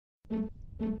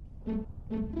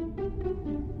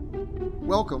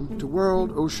Welcome to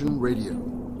World Ocean Radio.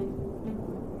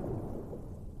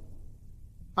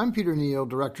 I'm Peter Neill,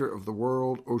 Director of the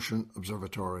World Ocean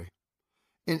Observatory.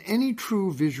 In any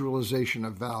true visualization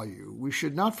of value, we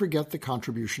should not forget the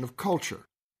contribution of culture,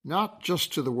 not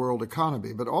just to the world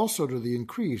economy, but also to the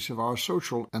increase of our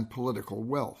social and political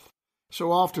wealth.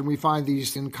 So often we find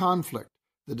these in conflict: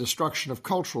 the destruction of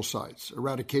cultural sites,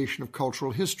 eradication of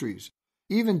cultural histories,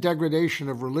 even degradation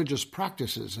of religious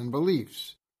practices and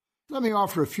beliefs. Let me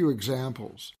offer a few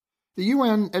examples. The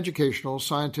UN Educational,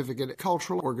 Scientific, and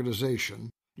Cultural Organization,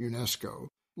 UNESCO,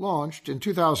 launched in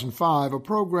 2005 a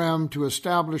program to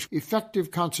establish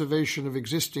effective conservation of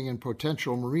existing and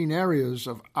potential marine areas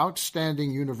of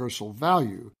outstanding universal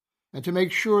value, and to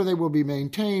make sure they will be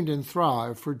maintained and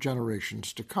thrive for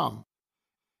generations to come.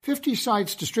 50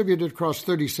 sites distributed across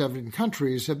 37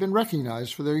 countries have been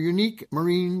recognized for their unique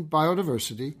marine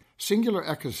biodiversity, singular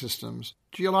ecosystems,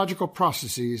 geological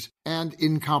processes, and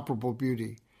incomparable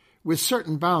beauty, with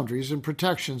certain boundaries and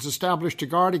protections established to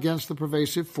guard against the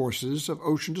pervasive forces of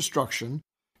ocean destruction,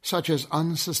 such as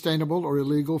unsustainable or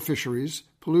illegal fisheries,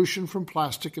 pollution from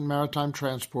plastic and maritime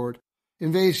transport,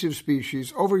 invasive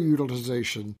species,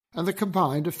 overutilization, and the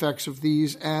combined effects of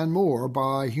these and more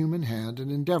by human hand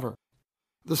and endeavor.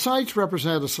 The sites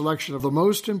represent a selection of the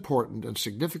most important and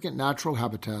significant natural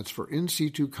habitats for in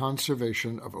situ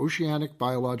conservation of oceanic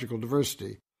biological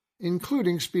diversity,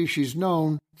 including species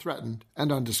known, threatened,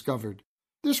 and undiscovered.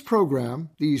 This program,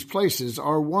 these places,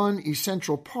 are one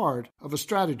essential part of a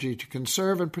strategy to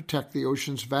conserve and protect the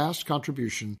ocean's vast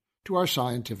contribution to our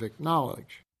scientific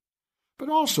knowledge, but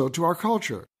also to our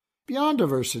culture. Beyond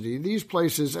diversity, these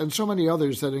places and so many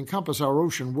others that encompass our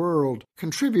ocean world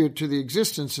contribute to the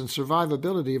existence and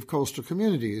survivability of coastal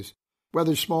communities,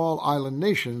 whether small island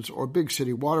nations or big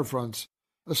city waterfronts.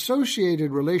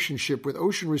 Associated relationship with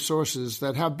ocean resources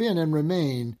that have been and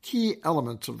remain key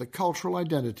elements of the cultural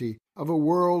identity of a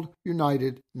world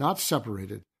united, not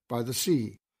separated, by the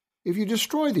sea. If you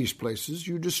destroy these places,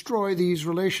 you destroy these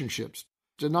relationships,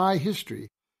 deny history,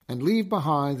 and leave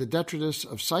behind the detritus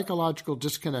of psychological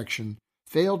disconnection,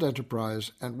 failed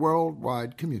enterprise, and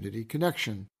worldwide community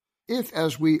connection. If,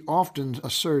 as we often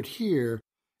assert here,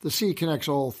 the sea connects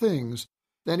all things,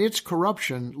 then its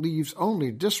corruption leaves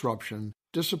only disruption,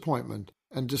 disappointment,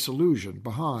 and disillusion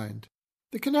behind.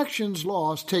 The connections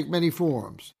lost take many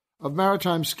forms: of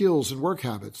maritime skills and work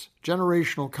habits,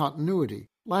 generational continuity,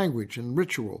 language and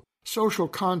ritual, social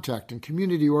contact and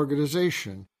community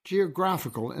organization,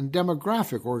 geographical and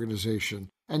demographic organization,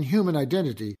 and human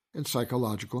identity and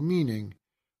psychological meaning.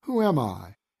 Who am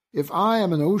I? If I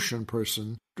am an ocean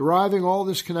person, deriving all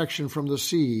this connection from the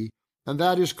sea, and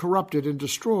that is corrupted and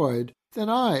destroyed, then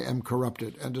I am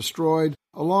corrupted and destroyed,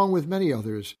 along with many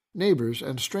others, neighbors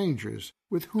and strangers,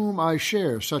 with whom I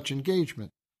share such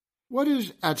engagement. What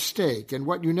is at stake, and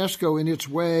what UNESCO in its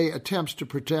way attempts to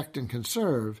protect and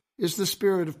conserve, is the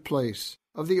spirit of place,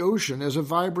 of the ocean as a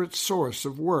vibrant source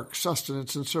of work,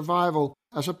 sustenance, and survival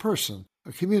as a person,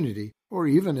 a community, or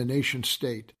even a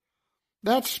nation-state.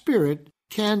 That spirit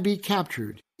can be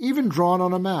captured, even drawn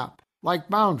on a map, like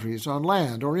boundaries on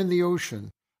land or in the ocean,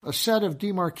 a set of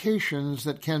demarcations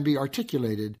that can be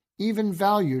articulated, even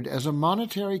valued as a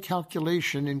monetary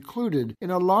calculation included in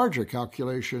a larger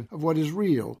calculation of what is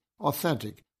real,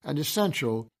 authentic, and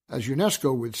essential, as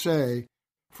UNESCO would say,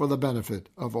 for the benefit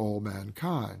of all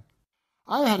mankind.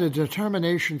 I've had a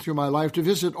determination through my life to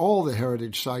visit all the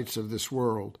heritage sites of this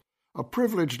world, a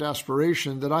privileged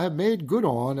aspiration that I have made good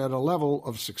on at a level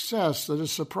of success that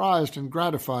has surprised and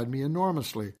gratified me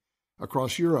enormously,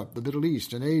 across Europe, the Middle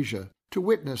East, and Asia, to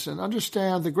witness and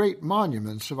understand the great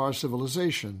monuments of our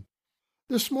civilization.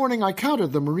 This morning I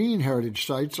counted the marine heritage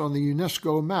sites on the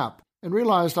UNESCO map and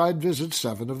realized I'd visited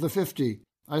 7 of the 50.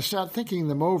 I sat thinking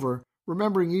them over,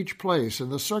 remembering each place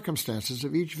and the circumstances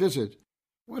of each visit.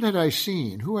 What had I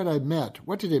seen? Who had I met?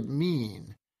 What did it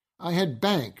mean? I had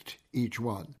banked each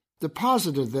one,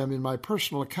 deposited them in my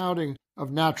personal accounting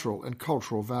of natural and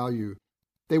cultural value.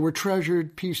 They were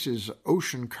treasured pieces,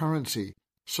 ocean currency,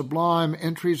 sublime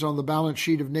entries on the balance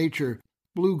sheet of nature,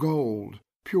 blue gold,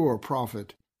 pure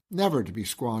profit, never to be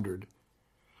squandered.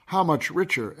 How much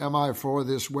richer am I for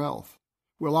this wealth?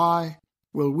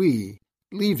 Will we,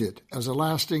 leave it as a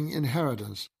lasting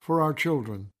inheritance for our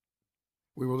children?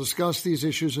 We will discuss these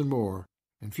issues and more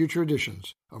in future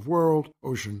editions of World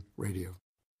Ocean Radio.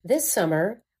 This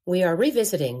summer, we are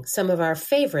revisiting some of our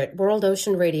favorite World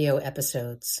Ocean Radio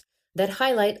episodes that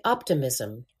highlight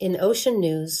optimism in ocean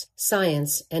news,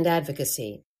 science, and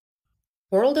advocacy.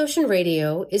 World Ocean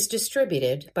Radio is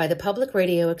distributed by the Public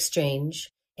Radio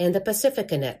Exchange and the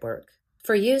Pacifica Network.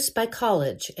 for use by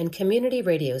college and community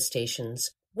radio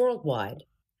stations worldwide.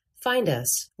 Find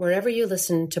us wherever you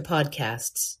listen to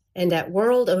podcasts and at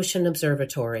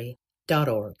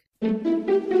worldoceanobservatory.org.